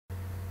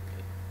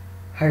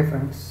Hi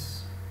friends.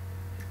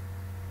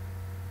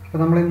 So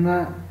we will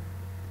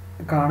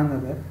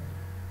see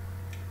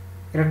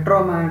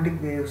electromagnetic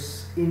waves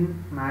in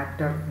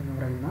matter in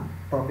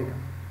topic.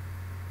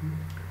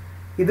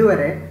 This is the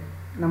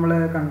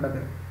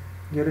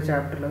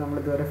chapter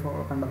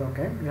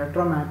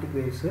electromagnetic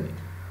waves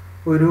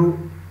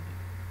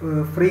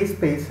free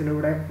space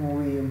move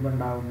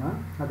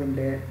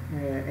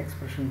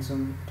expressions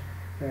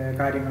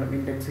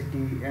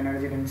intensity,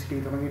 energy density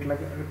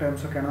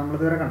terms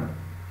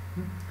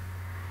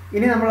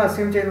ഇനി നമ്മൾ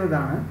assume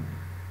ചെയ്യുന്നതാണ്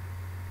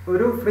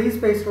ഒരു free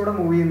സ്പേസിലൂടെ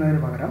move ചെയ്യുന്നതിന്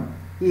പകരം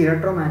ഈ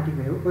electromagnetic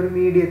wave ഒരു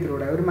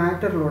മീഡിയത്തിലൂടെ ഒരു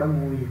മാറ്ററിലൂടെ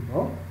move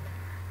ചെയ്യുമ്പോൾ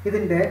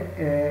ഇതിന്റെ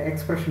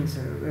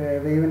എക്സ്പ്രഷൻസ്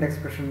വേവിന്റെ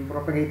എക്സ്പ്രഷൻ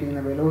പ്രൊപ്പഗേറ്റ്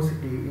ചെയ്യുന്ന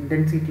വെലോസിറ്റി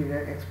ഇന്റൻസിറ്റിയുടെ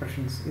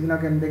എക്സ്പ്രഷൻസ്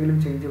ഇതിലൊക്കെ എന്തെങ്കിലും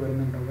ചേഞ്ച്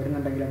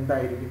വരുന്നുണ്ടെങ്കിൽ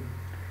എന്തായിരിക്കും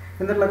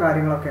എന്നുള്ള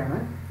കാര്യങ്ങളൊക്കെയാണ്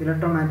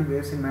ഇലക്ട്രോമാഗ്നെറ്റിക്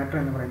വേവ്സ് ഇൻ മാറ്റർ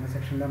എന്ന് പറയുന്ന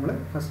സെക്ഷനിൽ നമ്മൾ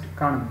ഫസ്റ്റ്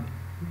കാണുന്നത്.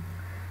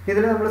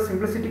 ഇതിൽ നമ്മൾ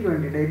സിംപ്ലിസിറ്റിക്ക്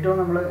വേണ്ടിയിട്ട് ഏറ്റവും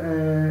നമ്മൾ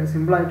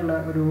സിമ്പിൾ ആയിട്ടുള്ള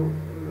ഒരു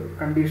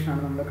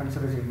കണ്ടീഷനാണ് നമ്മൾ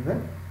കൺസിഡർ ചെയ്യുന്നത്.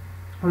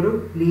 ഒരു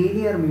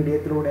ലീനിയർ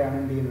മീഡിയത്തിലൂടെയാണ്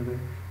എന്ത് ചെയ്യുന്നത്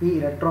ഈ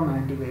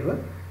ഇലക്ട്രോമാഗ്നെറ്റിക് വേവ്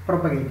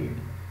പ്രൊപ്പഗേറ്റ്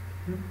ചെയ്യുന്നത്.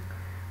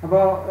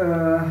 അപ്പോൾ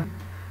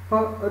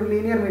ഒരു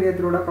ലീനിയർ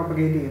മീഡിയത്തിലൂടെ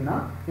പ്രൊപ്പഗേറ്റ് ചെയ്യുന്ന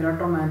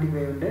ഇലക്ട്രോമാഗ്നെറ്റിക്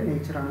വേവിൻ്റെ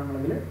നേച്ചറാണ്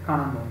നമ്മളിതിൽ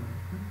കാണാൻ പോകുന്നത്.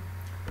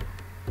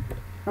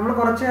 നമ്മൾ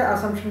കുറച്ച്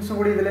അസംഷൻസും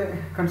കൂടി ഇതിൽ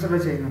കൺസിഡർ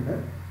ചെയ്യുന്നുണ്ട്.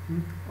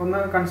 ഒന്ന്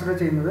കൺസിഡർ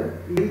ചെയ്യുന്നത്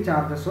ഈ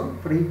ചാർജസോ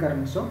ഫ്രീ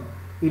കറൻസോ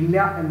ഇല്ല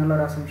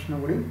എന്നുള്ളൊരു അസംഷനും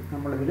കൂടി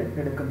നമ്മളിതിൽ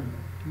എടുക്കുന്നുണ്ട്.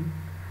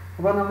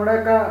 അപ്പോൾ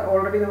നമ്മുടെയൊക്കെ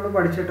ഓൾറെഡി നമ്മൾ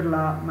പഠിച്ചിട്ടുള്ള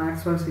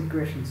മാക്സ്വെൽസ്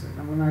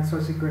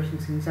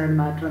ഇക്വേഷൻസ് ഇൻസൈഡ്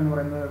മാറ്റർ എന്ന്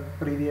പറയുന്നത്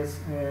പ്രീവിയസ്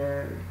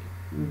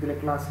ഇതിലെ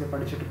ക്ലാസ്സിൽ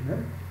പഠിച്ചിട്ടുണ്ട്.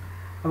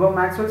 അപ്പോൾ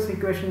മാക്സ്വെൽസ്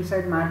ഇക്വേഷൻ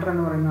ഇൻസൈഡ് മാറ്റർ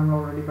എന്ന് പറയുന്നത് നമ്മൾ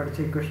ഓൾറെഡി പഠിച്ച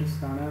ഇക്വേഷൻസ്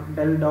ആണ്.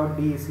 Del dot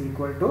B is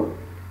equal to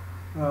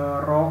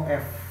rho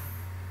F,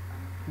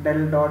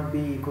 del dot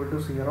B equal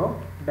to 0,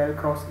 del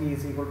cross E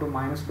is equal to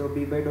minus Dr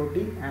B by Dr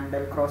T and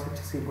del cross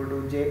H is equal to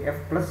J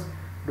F plus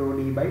Dr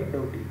D by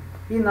Dr T.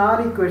 ഈ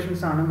 4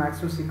 equations ആണ്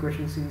Maxwell's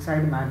equations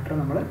inside matter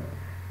നമ്മൾ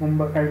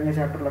മുമ്പ് കഴിഞ്ഞ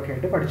ചാപ്റ്ററിലൊക്കെ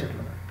ആയിട്ട്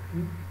പഠിച്ചിട്ടുള്ളത്.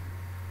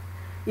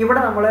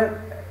 ഇവിടെ നമ്മൾ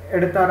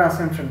എടുത്ത ഒരു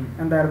അസംഷൻ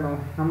എന്തായിരുന്നു?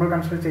 നമ്മൾ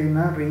കൺസിഡർ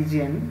ചെയ്യുന്ന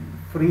റീജിയൻ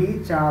ഫ്രീ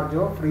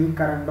ചാർജോ ഫ്രീ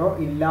കറണ്ടോ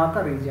ഇല്ലാത്ത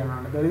റീജിയൻ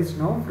ആണ്. There is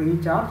no free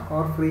charge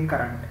or free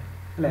current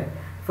അല്ലേ.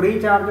 ഫ്രീ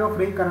ചാർജോ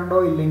ഫ്രീ കറണ്ടോ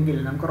ഇല്ലെങ്കിൽ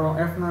നമുക്ക് റോ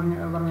എഫ് എന്ന്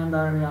പറഞ്ഞാൽ എന്താ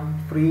പറയുക?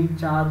 Free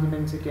charge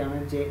ഡെൻസിറ്റിയാണ്.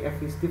 J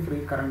F is the free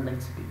current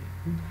density.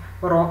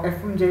 അപ്പോൾ റോ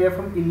എഫും ജെ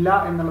എഫും ഇല്ല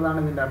എന്നുള്ളതാണ്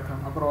ഇതിൻ്റെ അർത്ഥം.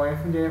 അപ്പോൾ റോ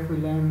എഫും ജെ എഫും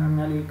ഇല്ല എന്ന്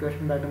പറഞ്ഞാൽ ഈ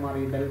ഇക്വേഷൻ ആയിട്ട്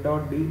മാറി. Del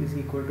dot B is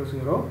equal to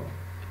 0,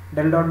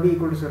 del dot B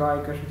equal to 0 ആ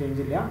ഇക്വേഷൻ ചേഞ്ച്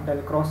ഇല്ല. Del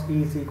cross E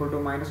is equal to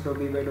minus Dr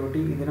B by Dr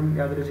T, ഇതിനും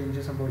യാതൊരു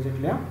ചേഞ്ച്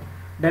സംഭവിച്ചിട്ടില്ല.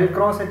 Del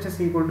cross H is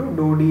equal to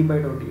Dr D by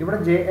Dr T. ഇവിടെ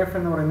J F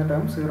എന്ന് പറയുന്ന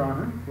term 0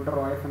 ആണ്, ഇവിടെ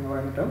റോ എഫ് എന്ന്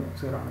പറയുന്ന ടേം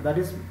 0 ആണ്. That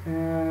is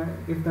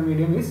if the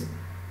medium is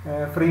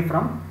free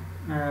from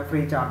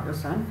free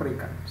charges and free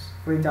currents.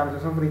 Free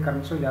ചാർജസോ free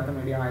കറൻറ്റ്സോ ഇല്ലാത്ത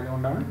medium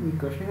ആയതുകൊണ്ടാണ് ഈ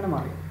ഇക്വേഷൻ ഇങ്ങനെ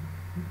മാറിയത്.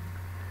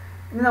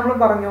 ഇനി നമ്മൾ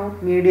പറഞ്ഞു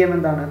മീഡിയം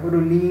എന്താണ്? ഒരു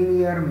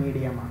ലീനിയർ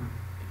മീഡിയമാണ്.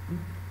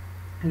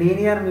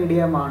 ലീനിയർ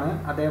മീഡിയമാണ്.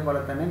 അതേപോലെ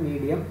തന്നെ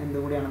മീഡിയം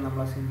എന്തുകൂടിയാണ് നമ്മൾ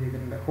അസ്യൂം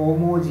ചെയ്തിട്ടുണ്ട്?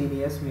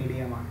 ഹോമോജീനിയസ്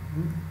മീഡിയമാണ്.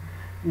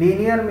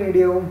 ലീനിയർ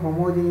മീഡിയവും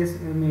ഹോമോജീനിയസ്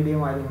മീഡിയം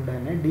ആയതുകൊണ്ട്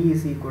തന്നെ D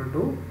is equal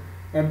to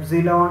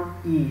epsilon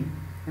E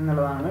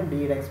എന്നുള്ളതാണ്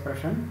ഡിയുടെ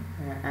expression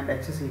and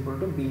H is equal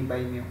to B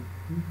by mu.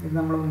 ഇത്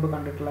നമ്മൾ മുമ്പ്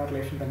കണ്ടിട്ടുള്ള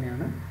റിലേഷൻ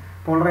തന്നെയാണ്.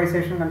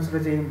 പോളറൈസേഷൻ കൺസിഡർ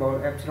ചെയ്യുമ്പോൾ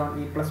എപ്സിലോൺ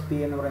ഇ പ്ലസ് പി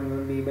എന്ന്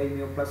പറയുന്നത് B by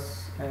mu plus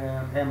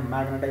M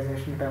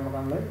magnetisation term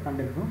നമ്മൾ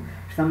കണ്ടിരുന്നു.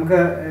 പക്ഷെ നമുക്ക്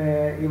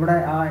ഇവിടെ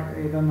ആ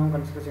ഇതൊന്നും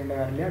കൺസിഡർ ചെയ്യേണ്ട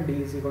കാര്യമില്ല. D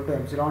is equal to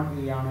epsilon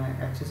E ആണ്,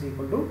 H is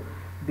equal to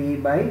B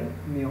by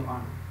mu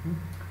ആണ്.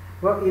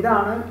 അപ്പോൾ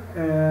ഇതാണ്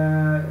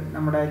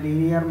നമ്മുടെ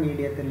linear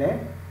മീഡിയത്തിലെ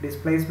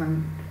displacement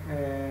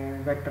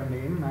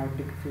വെക്ടറിൻ്റെയും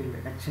magnetic field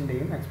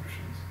എച്ചിൻ്റെയും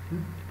expressions.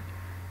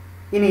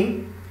 ഇനി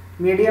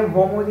മീഡിയം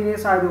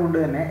ഹോമോജീനിയസ് ആയതുകൊണ്ട്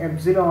തന്നെ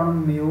എപ്സിലോണും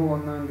മ്യൂ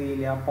ഒന്നും എന്ത്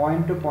ചെയ്യില്ല,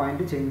 പോയിന്റ് ടു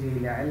പോയിന്റ് ചേഞ്ച്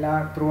ചെയ്യില്ല. എല്ലാ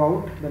ത്രൂ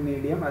ഔട്ട് ദ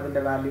മീഡിയം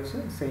അതിൻ്റെ വാല്യൂസ്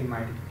സെയിം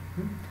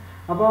ആയിരിക്കും.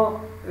 അപ്പോൾ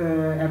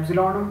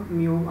എപ്സിലോണും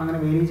മ്യൂ അങ്ങനെ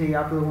വേരി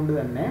ചെയ്യാത്തത് കൊണ്ട്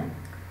തന്നെ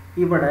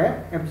ഇവിടെ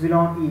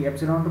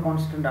എപ്സിലോൺ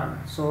കോൺസ്റ്റൻ്റ് ആണ്.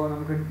 സോ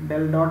നമുക്ക്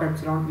ഡെൽ ഡോട്ട്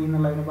എപ്സിലോൺ ഇ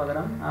എന്നുള്ളതിന്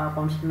പകരം ആ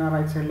കോൺസ്റ്റൻ്റ്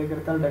റൈറ്റ് സൈഡിലേക്ക്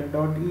എടുത്താൽ del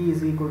dot E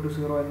is equal to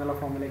 0 എന്നുള്ള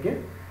ഫോമിലേക്ക്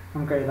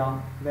നമുക്ക് എഴുതാം.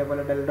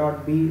 അതേപോലെ del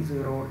dot B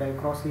 0, del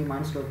cross E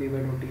minus Dr B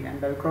by Dr T and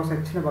del cross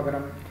എച്ചിന്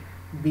പകരം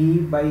B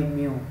by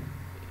mu,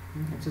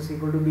 H is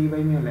equal to B by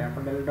mu അല്ലേ.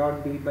 അപ്പോൾ del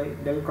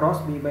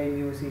cross B by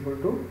mu is equal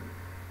to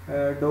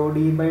Dr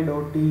D by Dr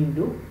T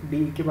into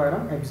ഡിക്ക്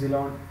പകരം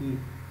epsilon E.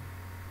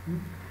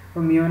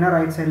 അപ്പോൾ മ്യൂവിനെ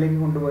right സൈഡിലേക്ക്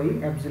കൊണ്ടുപോയി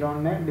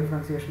എപ്സിലോണിനെ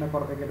ഡിഫറൻസിയേഷനെ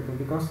പുറത്തേക്ക് എടുത്തു.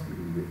 ബിക്കോസ്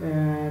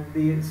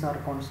ദീസ് ആർ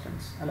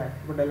കോൺസ്റ്റൻസ് അല്ലേ.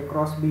 അപ്പോൾ del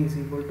cross B is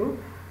equal to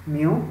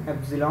mu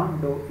epsilon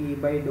Dr E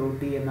by Dr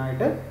T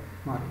എന്നായിട്ട്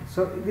മാറി.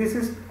 So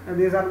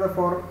these are the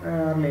 4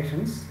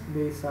 relations.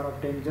 These are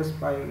obtained just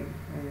by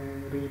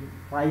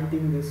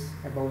rewriting this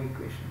above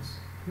equations.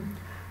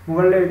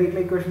 മുകളിൽ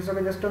എഴുതിയിട്ടുള്ള equations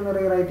ഒക്കെ just ഒന്ന്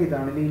rewrite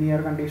ചെയ്താണ്. Linear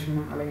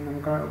കണ്ടീഷനും അല്ലെങ്കിൽ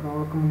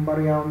നമുക്ക് മുമ്പ്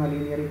അറിയാവുന്ന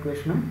ലീനിയർ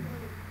ഇക്വേഷനും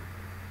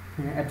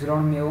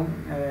എപ്സിലോൺ മ്യൂവും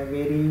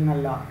വേരിയിങ്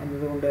അല്ല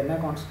എന്നതുകൊണ്ട് തന്നെ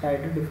കോൺസ്റ്റന്റ്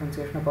ആയിട്ട്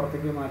ഡിഫറൻസിയേഷനെ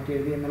പുറത്തേക്ക് മാറ്റി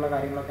എഴുതി എന്നുള്ള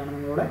കാര്യങ്ങളൊക്കെയാണ്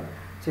നമ്മളിവിടെ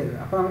ചെയ്തത്.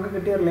 അപ്പോൾ നമുക്ക്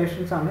കിട്ടിയ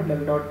റിലേഷൻസ് ആണ്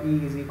del dot E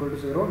is equal to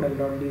 0, del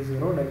dot D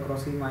 0, del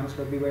cross E minus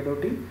Dr B by Dr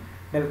T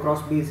del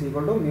cross B is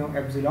equal to mu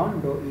epsilon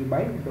dou E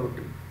by dou T.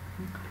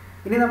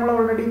 ഇനി നമ്മൾ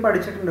already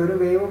പഠിച്ചിട്ടുണ്ട് ഒരു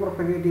wave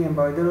propagate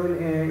ചെയ്യുമ്പോൾ ഇതിൽ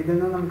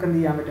നിന്ന് നമുക്ക് എന്ത്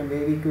ചെയ്യാൻ പറ്റും,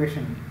 വേവ്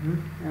ഇക്വേഷൻ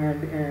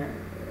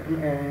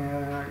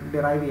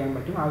ഡിറൈവ് ചെയ്യാൻ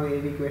പറ്റും. ആ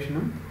വേവ്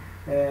ഇക്വേഷനും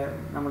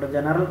നമ്മുടെ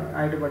ജനറൽ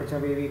ആയിട്ട് പഠിച്ച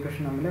വേവ്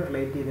ഇക്വേഷൻ തമ്മിൽ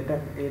റിലേറ്റ് ചെയ്തിട്ട്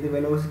ഏത്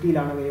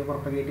വെലോസിറ്റിയിലാണ് വേവ്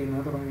പ്രൊപ്പഗേറ്റ്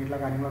ചെയ്യുന്നത് തുടങ്ങിയിട്ടുള്ള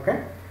കാര്യങ്ങളൊക്കെ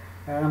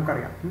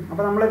നമുക്കറിയാം.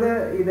 അപ്പോൾ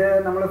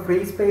നമ്മൾ ഫ്രീ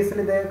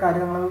സ്പേസിൽ ഇത്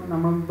കാര്യങ്ങൾ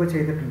നമ്മളിപ്പോൾ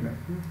ചെയ്തിട്ടുണ്ട്.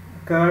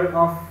 Curl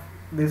of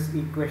this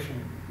equation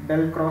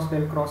del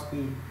cross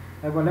E,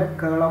 അതുപോലെ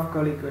curl of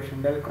curl equation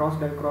del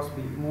cross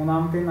B,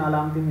 മൂന്നാമത്തെയും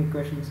നാലാമത്തെയും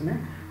ഇക്വേഷൻസിന്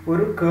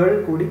ഒരു കേൾ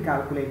കൂടി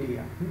കാൽക്കുലേറ്റ്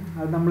ചെയ്യാം.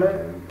 അത് നമ്മൾ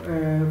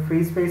ഫ്രീ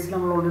സ്പേസിൽ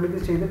നമ്മൾ ഓൾറെഡി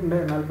ഇത് ചെയ്തിട്ടുണ്ട്.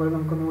 എന്നാൽ പോലും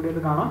നമുക്കൊന്നുകൂടി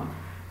അത് കാണാം.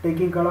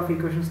 Taking curl of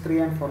equations 3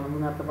 and 4 നമ്മൾ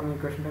നേരത്തെ പറഞ്ഞ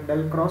ഇക്വേഷൻ്റെ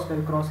del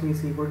cross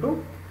is equal to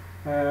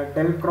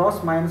del cross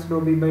minus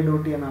dou B by dou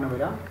T എന്നാണ്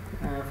വരിക.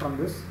 From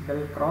this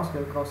del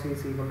cross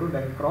is equal to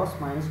del cross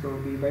minus dou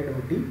B by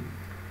dou T.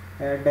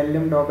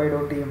 ഡെല്ലും Dr by ഡോ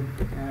ടിയും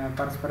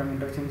പരസ്പരം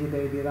interchange ചെയ്ത്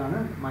എഴുതിയതാണ്.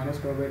 Minus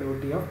Dr by Dr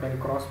T of del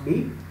cross B.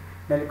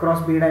 Del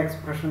cross ബിയുടെ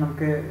expression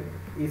നമുക്ക്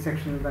ഈ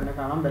സെക്ഷനിൽ തന്നെ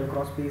കാണാം. Del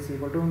cross B is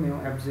equal to mu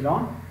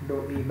epsilon Dr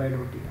E by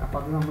Dr T. അപ്പോൾ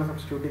അത് നമ്മൾ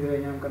സബ്സ്റ്റിറ്റ്യൂട്ട് ചെയ്ത്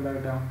കഴിഞ്ഞാൽ നമുക്ക് എന്താ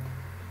കിട്ടുക,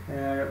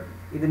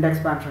 ഇതിൻ്റെ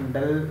expansion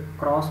del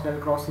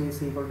cross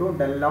is equal to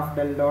del of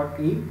del dot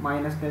E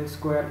minus del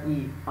square E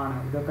ആണ്.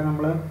 ഇതൊക്കെ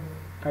നമ്മൾ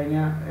കഴിഞ്ഞ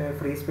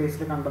ഫ്രീ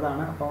സ്പേസിൽ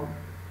കണ്ടതാണ്. അപ്പോൾ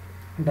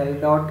del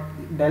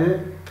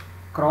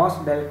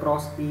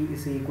cross E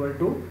is equal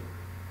to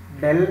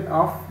del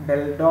of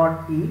del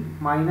dot e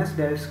minus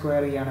del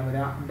square e ആണ്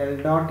വരിക. del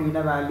dot e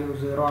value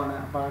 0 ആണ്,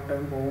 അപ്പോൾ ആ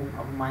ടേം പോകും.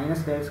 അപ്പോൾ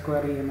മൈനസ് del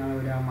square e എന്നാണ്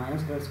വരിക.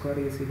 Minus del square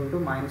e is equal to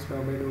minus Dr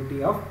by Dr T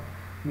of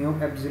mu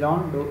epsilon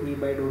Dr E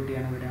by Dr T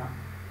ആണ് വരിക.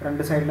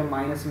 രണ്ട് സൈഡിലും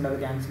മൈനസ് ഉണ്ട്, അത്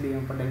ക്യാൻസൽ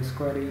ചെയ്യും. അപ്പോൾ del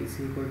square e is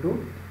equal to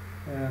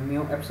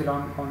mu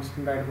epsilon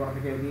constant ആയിട്ട്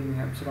പുറത്തേക്ക് എഴുതി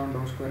mu epsilon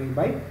Dr square E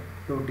by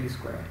Dr T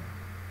square.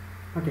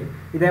 Okay,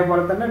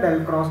 ഇതേപോലെ തന്നെ del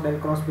cross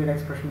ബിയുടെ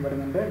എക്സ്പ്രഷൻ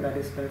വരുന്നുണ്ട്. That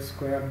is del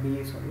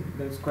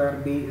square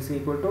b is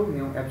equal to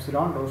mu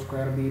epsilon dou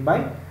square b by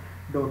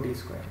dou t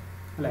square.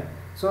 അല്ലേ?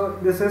 So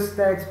this is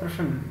the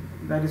expression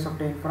that is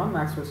obtained from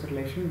Maxwell's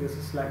relation. This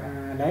is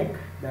like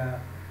the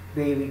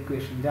wave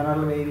equation.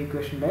 General wave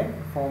equationൻ്റെ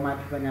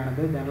format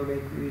തന്നെയാണിത്. General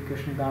wave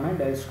equation ഇതാണ്.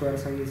 del square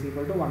psi is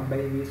equal to 1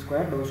 by v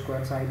square dou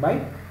square psi by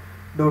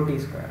dou t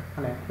square.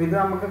 അല്ലേ? അപ്പോൾ ഇത്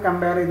നമുക്ക്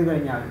compare ചെയ്ത്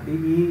കഴിഞ്ഞാൽ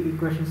ഈ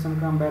equations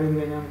നമുക്ക് കമ്പയർ ചെയ്ത്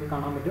കഴിഞ്ഞാൽ നമുക്ക്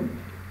കാണാൻ പറ്റും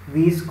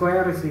v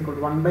square is equal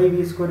to 1 by v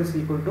square is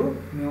equal to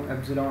mu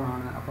epsilon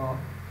ആണ്. അപ്പോൾ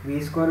v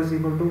square is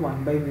equal to 1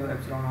 by mu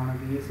epsilon ആണ്.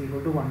 v is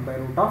equal to 1 by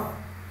root of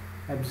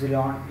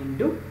epsilon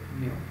into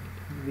mu.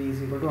 v is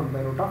equal to 1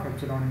 by root of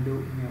epsilon into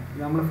mu.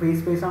 ഇത് നമ്മൾ free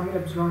space ആണെങ്കിൽ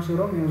epsilon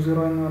 0 mu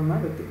 0 എന്ന് പറഞ്ഞ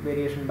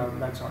variation ഉണ്ടാകും.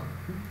 That's all.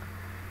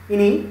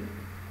 ഇനി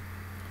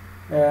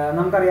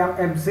നമുക്കറിയാം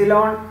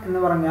epsilon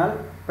എന്ന് പറഞ്ഞാൽ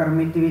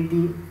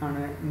പെർമിറ്റിവിറ്റി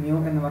ആണ്, mu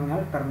എന്ന്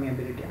പറഞ്ഞാൽ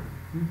പെർമിയബിലിറ്റി ആണ്.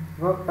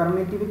 അപ്പോൾ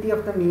permittivity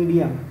of the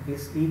medium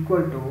is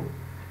equal to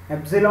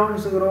epsilon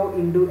 0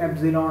 into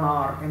epsilon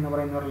r എന്ന്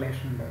പറയുന്ന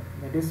റിലേഷൻ ഉണ്ട്.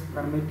 That is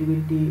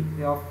permittivity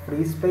of free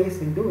space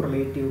into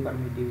relative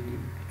permittivity.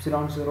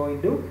 epsilon 0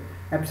 into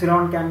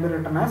epsilon can be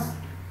written as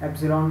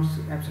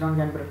epsilon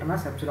can be written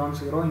as epsilon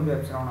 0 into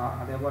epsilon r.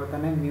 അതേപോലെ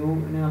തന്നെ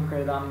മ്യൂവിന് നമുക്ക്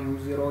എഴുതാം mu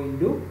 0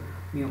 into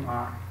mu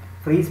r.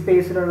 Free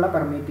സ്പേസിലുള്ള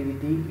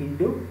permittivity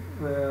into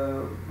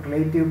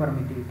relative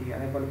permittivity,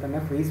 അതേപോലെ തന്നെ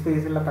free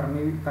സ്പേസിലുള്ള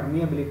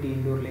permeability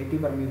into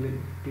relative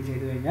permeability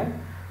ചെയ്ത് കഴിഞ്ഞാൽ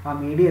ആ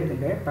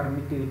മീഡിയത്തിൻ്റെ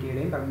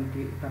പെർമിറ്റിവിറ്റിയുടെയും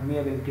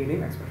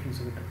പെർമിയബിലിറ്റിയുടെയും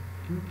expressions കിട്ടും.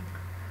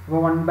 അപ്പോൾ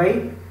 1 by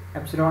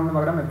എപ്സിലോണിന്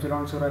പകരം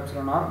epsilon 0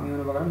 epsilon r,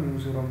 മ്യൂവിന് പകരം mu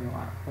 0 mu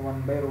r. അപ്പോൾ 1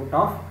 by root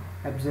of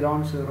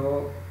epsilon 0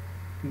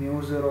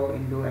 mu 0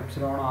 into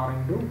epsilon r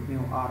into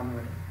mu r എന്ന്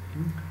വരും.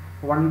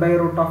 1 by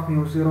root of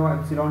mu 0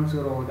 epsilon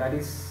 0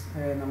 that is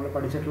നമ്മൾ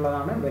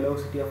പഠിച്ചിട്ടുള്ളതാണ്.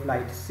 വെലോസിറ്റി ഓഫ്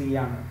ലൈറ്റ് c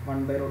ആണ്.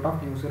 1 by root of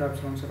mu 0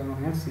 epsilon 0 എന്ന്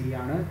പറഞ്ഞാൽ c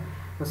ആണ്.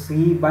 അപ്പോൾ c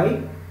by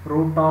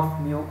root of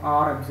mu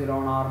r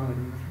epsilon r എന്ന്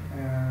വരുന്നത്.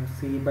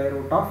 c by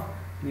root of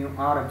mu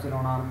r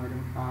epsilon r എന്ന്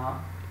വരും.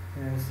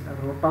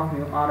 Root of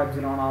mu r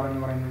epsilon r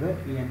എന്ന് പറയുന്നത്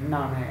n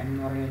ആണ്. n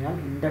എന്ന് പറഞ്ഞു കഴിഞ്ഞാൽ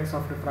index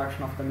of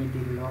refraction of the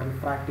material or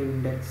refractive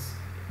index.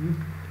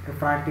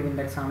 Refractive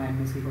index ആണ് n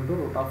is equal to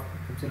root of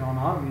epsilon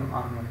r mu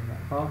r എന്ന് പറയുന്നത്.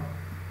 അപ്പോൾ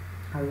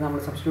അത് നമ്മൾ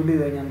സബ്സ്റ്റിറ്റ്യൂട്ട്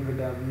ചെയ്ത് കഴിഞ്ഞാൽ നമുക്ക്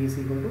കിട്ടുക v is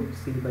equal to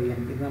c by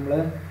n. ഇത് നമ്മൾ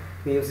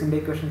വേവ്സിൻ്റെ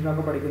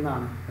ഇക്വേഷൻസിലൊക്കെ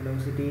പഠിക്കുന്നതാണ്.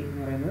 വെലോസിറ്റി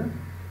എന്ന് പറയുന്നത്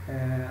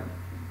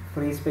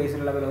free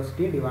സ്പേസിലുള്ള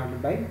velocity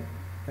divided by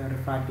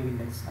refractive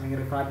index, അല്ലെങ്കിൽ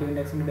റിഫ്രാക്റ്റീവ്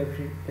ഇൻഡെക്സിൻ്റെ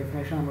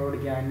ഡെഫിനേഷൻ നമ്മൾ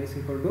പഠിക്കുക n is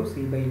equal to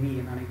c by v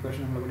എന്നാണ്.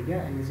 ഇക്വേഷൻ നമ്മൾ പഠിക്കുക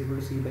n is equal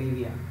to c by v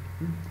ആണ്.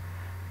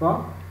 അപ്പോൾ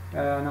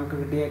നമുക്ക്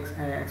കിട്ടിയ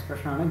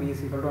എക്സ്പ്രഷനാണ് v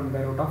is equal to 1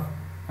 by root of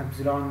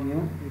epsilon mu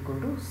equal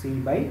to c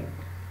by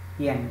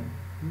n.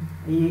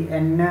 ഈ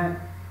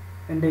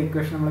n-ൻ്റെ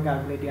ഇക്വേഷൻ നമ്മൾ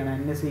കാൽക്കുലേറ്റ്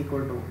ചെയ്യണം. n is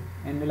equal to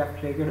n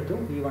ലെഫ്റ്റിലേക്ക് എടുത്തു,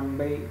 ഈ 1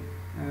 by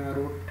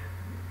root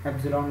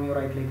epsilon mu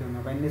റൈറ്റിലേക്ക് വന്നു.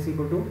 അപ്പോൾ n is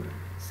equal to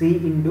c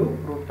into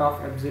root of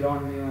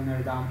epsilon mu എന്ന്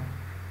എഴുതാം.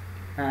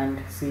 And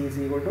c is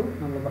equal to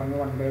നമ്മൾ പറഞ്ഞു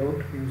 1 by root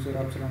mu 0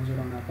 epsilon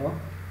 0 ആണ്. അപ്പോൾ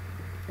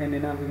n-നെ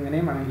നമുക്ക്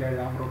ഇങ്ങനെയും വേണമെങ്കിൽ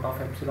എഴുതാം, root of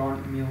epsilon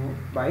mu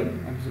by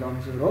epsilon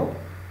 0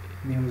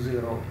 mu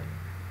 0.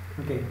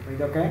 Okay, അപ്പോൾ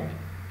ഇതൊക്കെ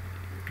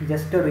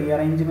ജസ്റ്റ്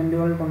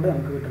റീഅറേഞ്ച്മെൻറ്റുകൾ കൊണ്ട്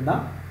നമുക്ക് കിട്ടുന്ന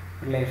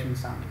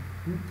റിലേഷൻസ് ആണ്.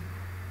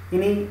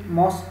 ഇനി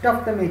most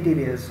of the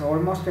materials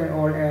almost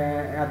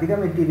അധിക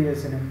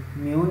മെറ്റീരിയൽസിനും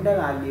മ്യൂവിൻ്റെ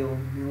വാല്യൂവും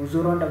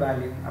മ്യൂ0ൻ്റെ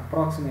വാല്യൂവും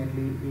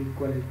അപ്രോക്സിമേറ്റ്ലി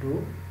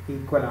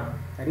ഈക്വൽ ആണ്.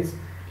 That is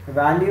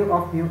value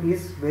of mu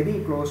is very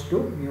close to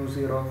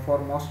mu0 for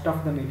most of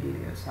the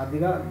materials.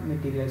 അധിക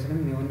മെറ്റീരിയൽസിനും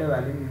മ്യൂവിൻ്റെ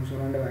വാല്യൂ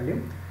മ്യൂ0ൻ്റെ വാല്യൂ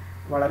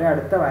വളരെ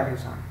അടുത്ത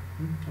വാല്യൂസ് ആണ്.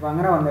 അപ്പോൾ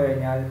അങ്ങനെ വന്നു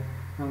കഴിഞ്ഞാൽ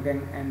നമുക്ക്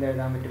എന്ത്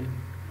എഴുതാൻ പറ്റും?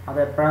 അത്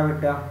എപ്പോഴാണ്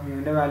കിട്ടുക?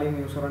 മ്യൂവിൻ്റെ വാല്യൂ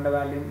മ്യൂ0ൻ്റെ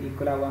വാല്യൂ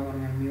ഈക്വൽ ആവുക എന്ന്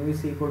പറഞ്ഞാൽ മ്യൂ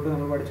ഇസ് ഈക്വൽ ടു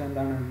നമ്മൾ പഠിച്ചത്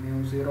എന്താണ്?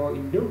 മ്യൂ0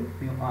 ഇൻറ്റു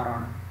മ്യൂ ആർ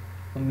ആണ്.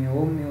 അപ്പോൾ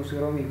മ്യൂവും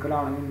മ്യൂ0വും ഈക്വൽ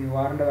ആണെങ്കിൽ മ്യൂ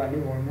ആറിൻ്റെ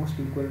വാല്യൂ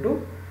ഓൾമോസ്റ്റ് ഈക്വൽ ടു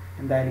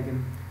എന്തായിരിക്കും?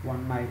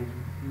 1 ആയിരിക്കും.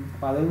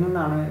 അപ്പോൾ അതിൽ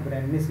നിന്നാണ് ഇവിടെ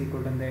n is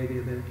equal to എന്താ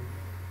എഴുതിയത്?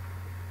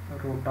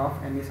 root of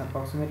n is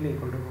approximately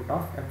equal to root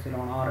of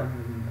epsilon r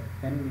എന്നുണ്ട്.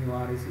 n mu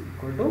r is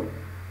equal to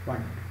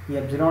 1. ഈ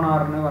എപ്സിലോൺ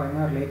r എന്ന്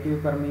പറയുന്ന റിലേറ്റീവ്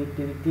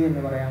പെർമിറ്റിവിറ്റി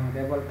എന്ന് പറയാം.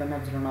 അതേപോലെ തന്നെ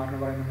എപ്സിലോൺ r എന്ന്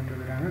പറയുന്ന മറ്റൊരു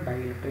പേരാണ്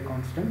ഡൈഇലക്ട്രിക്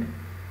കോൺസ്റ്റന്റ്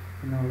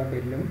എന്നുള്ള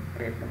പേരിലും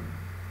അറിയപ്പെടും.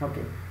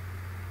 ഓക്കെ,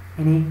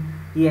 ഇനി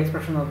ഈ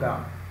എക്സ്പ്രഷൻ നോക്കുക.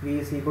 v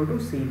is equal to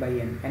c by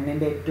n.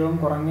 n-ൻ്റെ ഏറ്റവും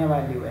കുറഞ്ഞ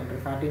വാല്യൂ,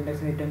 റിഫ്രാക്റ്റീവ്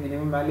ഇൻഡെക്സിൻ്റെ ഏറ്റവും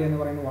മിനിമം വാല്യൂ എന്ന്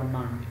പറയുന്നത് 1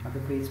 ആണ്. അത്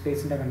ഫ്രീ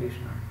സ്പേസിൻ്റെ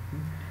കണ്ടീഷനാണ്.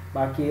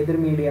 ബാക്കി ഏതൊരു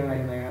മീഡിയം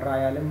ആയാലും, എയർ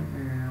ആയാലും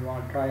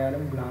വാട്ടർ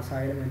ആയാലും ഗ്ലാസ്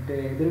ആയാലും മറ്റ്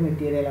ഏതൊരു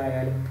മെറ്റീരിയൽ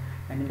ആയാലും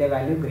അതിൻ്റെ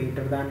വാല്യൂ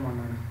ഗ്രേറ്റർ ദാൻ 1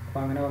 ആണ്. അപ്പോൾ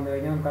അങ്ങനെ വന്നു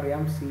കഴിഞ്ഞാൽ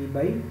നമുക്കറിയാം c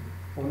ബൈ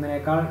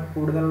 1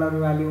 കൂടുതലുള്ള ഒരു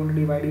വാല്യൂ കൊണ്ട്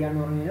ഡിവൈഡ്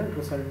ചെയ്യാന്ന് പറഞ്ഞു കഴിഞ്ഞാൽ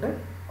റിസൾട്ട്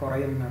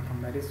കുറയും എന്നർത്ഥം.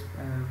 That is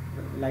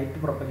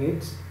light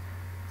propagates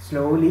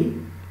slowly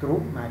through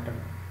matter.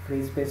 Free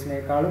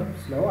സ്പേസിനേക്കാളും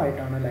slow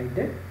ആയിട്ടാണ്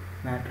ലൈറ്റ്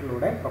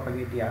മാറ്ററിലൂടെ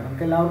പ്രൊപ്പഗേറ്റ് ചെയ്യുക.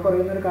 നമുക്ക് എല്ലാവർക്കും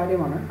അറിയുന്നൊരു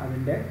കാര്യമാണ്.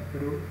 അതിൻ്റെ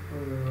ഒരു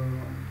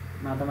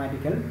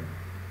മാത്തമാറ്റിക്കൽ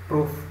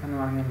പ്രൂഫ് എന്ന്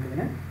വേണമെങ്കിൽ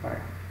നമുക്കിതിനെ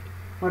പറയാം.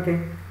 ഓക്കെ,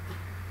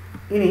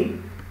 ഇനി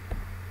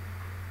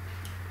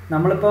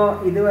നമ്മളിപ്പോൾ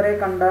ഇതുവരെ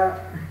കണ്ട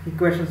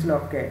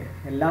ഇക്വേഷൻസിലൊക്കെ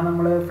എല്ലാം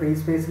നമ്മൾ ഫ്രീ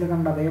സ്പേസിൽ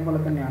കണ്ട അതേപോലെ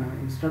തന്നെയാണ്.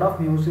 ഇൻസ്റ്റെഡ് ഓഫ്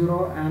മ്യൂ0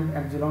 ആൻഡ്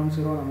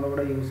എപ്സിലോൺ0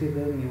 നമ്മളിവിടെ യൂസ്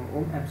ചെയ്തത്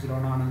മ്യൂവും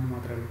എപ്സിലോൺ ആണെന്ന്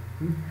മാത്രമേ ഉള്ളൂ.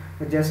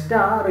 അപ്പോൾ ജസ്റ്റ്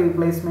ആ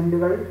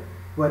റീപ്ലേസ്മെൻറ്റുകൾ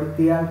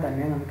വരുത്തിയാൽ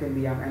തന്നെ നമുക്ക് എന്ത്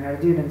ചെയ്യാം?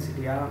 എനർജി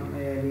ഡെൻസിറ്റി, ആ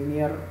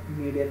linear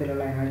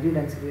മീഡിയത്തിലുള്ള energy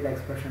ഡെൻസിറ്റിയുടെ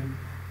expression,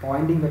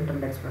 Poynting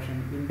വെക്ടറിൻ്റെ expression,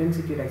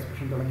 ഇൻറ്റൻസിറ്റിയുടെ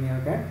expression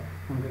തുടങ്ങിയതൊക്കെ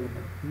നമുക്ക്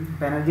കിട്ടും.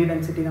 ഇപ്പോൾ എനർജി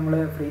ഡെൻസിറ്റി നമ്മൾ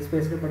ഫ്രീ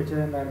സ്പേസിൽ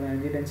പഠിച്ചത് എന്തായിരുന്നു?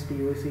 Energy density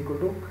U is equal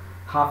to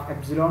half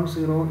epsilon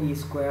 0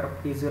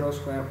 E0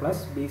 square plus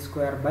B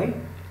square by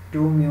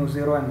 2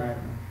 mu0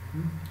 എന്നായിരുന്നു.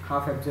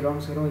 Half epsilon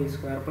 0 E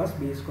square plus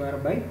B square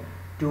by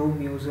 2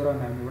 mu0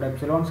 എന്നായിരുന്നു. ഇവിടെ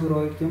എപ്സിലോൺ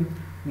 0യ്ക്കും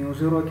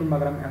മ്യൂ0യ്ക്കും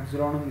പകരം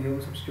എപ്സിലോണും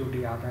മ്യൂവും സബ്സ്റ്റിറ്റ്യൂട്ട്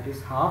ചെയ്യുക. ദാറ്റ്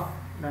ഈസ് ഹാഫ്,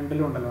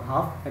 രണ്ടിലും ഉണ്ടല്ലോ,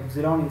 half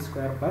epsilon E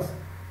square plus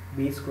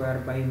B square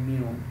by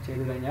mu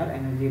ചെയ്ത് കഴിഞ്ഞാൽ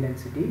energy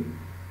density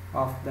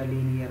of the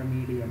linear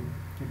medium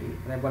കിട്ടി.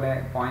 അതേപോലെ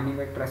Poynting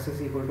vector S is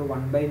equal to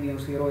 1 by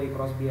mu0 E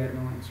cross B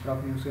ആയിരുന്നു. Instead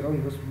of മ്യൂ0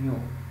 use mu.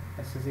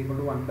 S is equal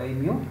to 1 by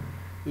mu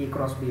E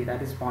cross B,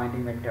 that is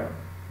pointing vector.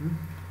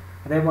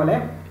 അതേപോലെ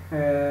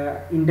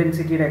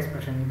ഇൻറ്റൻസിറ്റിയുടെ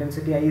expression,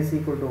 intensity I is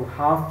equal to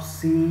half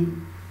C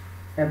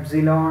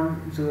epsilon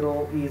 0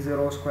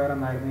 E0 square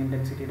എന്നായിരുന്നു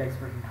ഇൻറ്റൻസിറ്റിയുടെ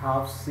expression.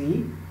 Half C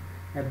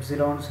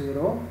epsilon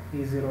 0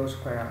 E0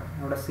 square.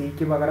 അവിടെ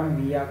സിക്ക് പകരം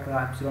V ആക്കുക,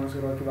 epsilon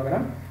 0ക്ക്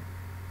പകരം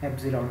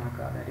epsilon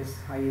ആക്കുക. That is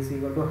I is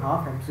equal to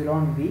half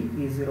epsilon V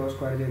E0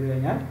 square ചെയ്ത്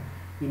കഴിഞ്ഞാൽ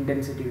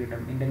intensity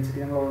കിട്ടും. ഇൻറ്റൻസിറ്റി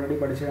നമ്മൾ ഓൾറെഡി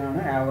പഠിച്ചതാണ്.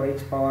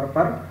 Average power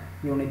per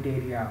unit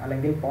area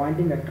അല്ലെങ്കിൽ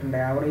പോയിൻറ്റിംഗ് വെക്ടറിൻ്റെ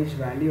ആവറേജ്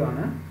വാല്യൂ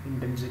ആണ്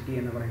ഇൻറ്റൻസിറ്റി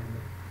എന്ന് പറയുന്നത്.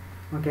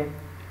 ഓക്കെ,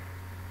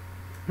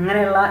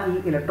 ഇങ്ങനെയുള്ള ഈ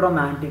ഇലക്ട്രോ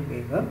മാഗ്നറ്റിക്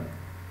വേവ്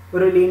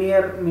ഒരു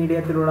ലീനിയർ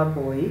മീഡിയത്തിലൂടെ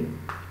പോയി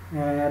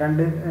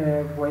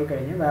പോയി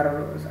കഴിഞ്ഞ്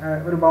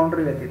വേറൊരു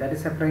ബൗണ്ടറിയിലെത്തി. That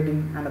is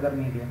separating another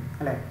medium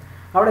അല്ലേ?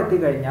 അവിടെ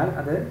എത്തിക്കഴിഞ്ഞാൽ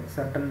അത്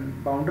സർട്ടൺ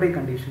ബൗണ്ടറി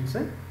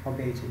കണ്ടീഷൻസ്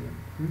ഒബേ ചെയ്യും.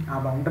 ആ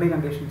ബൗണ്ടറി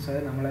കണ്ടീഷൻസ്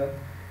നമ്മൾ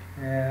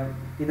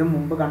ഇത്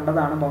മുമ്പ്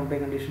കണ്ടതാണ്. Boundary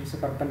conditions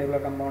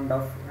perpendicular compound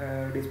of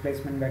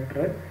displacement vector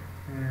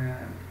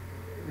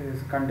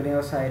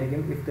continuous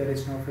ആയിരിക്കും if there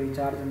is no free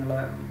charge എന്നുള്ള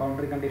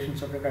ബൗണ്ടറി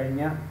കണ്ടീഷൻസ് ഒക്കെ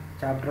കഴിഞ്ഞ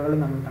ചാപ്റ്ററുകളിൽ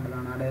നമ്മൾ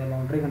കണ്ടതാണ്. അവിടെ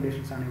ബൗണ്ടറി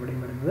കണ്ടീഷൻസ് ആണ്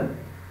ഇവിടെയും വരുന്നത്.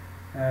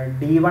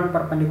 D1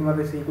 perpendicular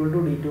is equal to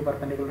D2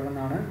 perpendicular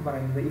എന്നാണ്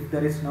പറയുന്നത് if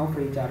there is no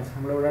free charge.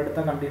 നമ്മളിവിടെ അടുത്ത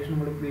കണ്ടീഷൻ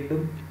നമ്മൾ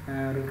വീണ്ടും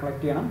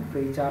റിക്കളക്ട് ചെയ്യണം.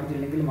 ഫ്രീ ചാർജ്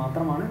ഇല്ലെങ്കിൽ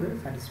മാത്രമാണ് ഇത്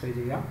സാറ്റിസ്ഫൈ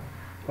ചെയ്യുക.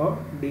 അപ്പോൾ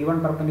D1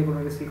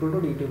 perpendicular is equal to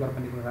D2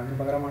 perpendicular. അതിന്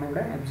പകരമാണ്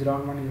ഇവിടെ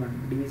epsilon 1 E1.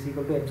 D is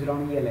equal to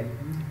epsilon E അല്ലേ?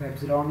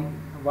 Epsilon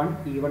 1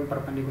 E1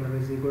 perpendicular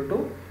is equal to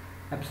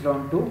epsilon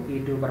 2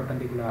 E2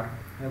 perpendicular.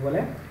 അതേപോലെ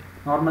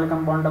normal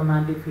compound of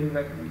magnetic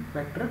field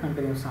vector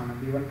continuous ആണ്.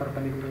 B1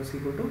 perpendicular is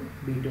equal to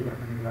B2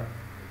 perpendicular.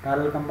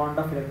 Parallel compound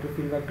of electric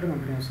field vector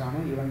continuous ആണ്.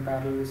 E1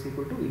 parallel is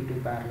equal to E2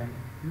 parallel.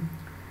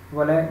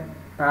 അതുപോലെ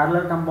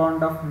parallel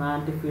compound of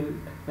magnetic field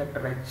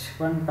vector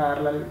H1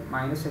 parallel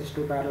minus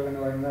H2 parallel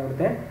എന്ന് പറയുന്നത്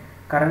അവിടുത്തെ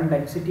current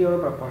ഡെൻസിറ്റിയോട്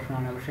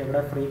പ്രൊപ്പോർഷനാണ്. പക്ഷേ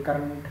ഇവിടെ free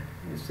current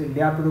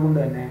ഇല്ലാത്തത് കൊണ്ട്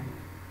തന്നെ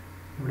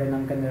ഇവിടെ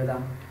നമുക്ക് എന്ത്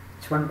എഴുതാം?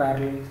 H1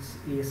 parallel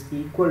is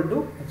equal to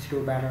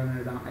H2 parallel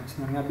എന്ന് എഴുതാം. H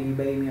എന്ന് പറഞ്ഞാൽ B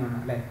ബൈ mu ആണ്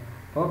അല്ലേ?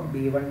 അപ്പോൾ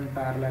B1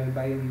 parallel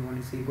by mu1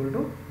 is equal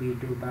to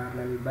B2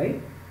 parallel by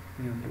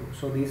mu2.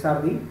 So these are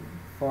the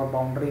 4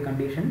 boundary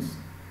conditions.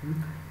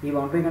 ഈ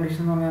ബൗണ്ടറി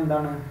കണ്ടീഷൻ എന്ന് പറഞ്ഞാൽ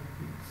എന്താണ്?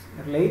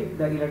 relate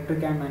the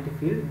electric and magnetic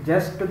field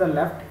just to the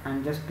left and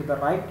just to the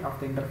right of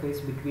the interface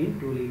between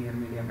two linear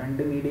medium.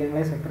 രണ്ട്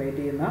മീഡിയങ്ങളെ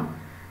separate ചെയ്യുന്ന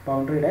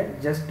ബൗണ്ടറിയുടെ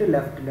just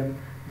ലെഫ്റ്റിലും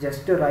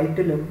just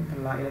റൈറ്റിലും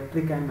ഉള്ള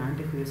electric and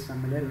magnetic fields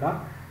തമ്മിലുള്ള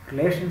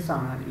relations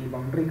ആണ് ഈ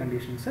boundary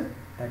conditions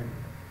തരുന്നത്.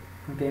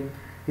 Okay,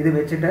 ഇത്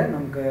വെച്ചിട്ട്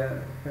നമുക്ക്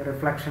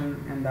റിഫ്ലക്ഷൻ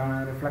എന്താണ്,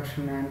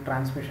 reflection and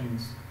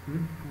transmissions,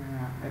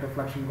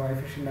 reflection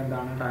coefficient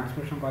എന്താണ്,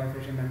 ട്രാൻസ്മിഷൻ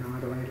കോഎഫിഷ്യൻ്റ് എന്താണ്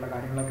തുടങ്ങിയിട്ടുള്ള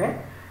കാര്യങ്ങളൊക്കെ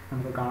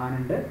നമുക്ക്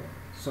കാണാനുണ്ട്.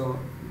 So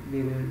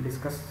we will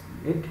discuss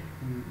it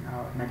in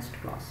next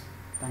class.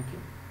 Thank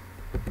you.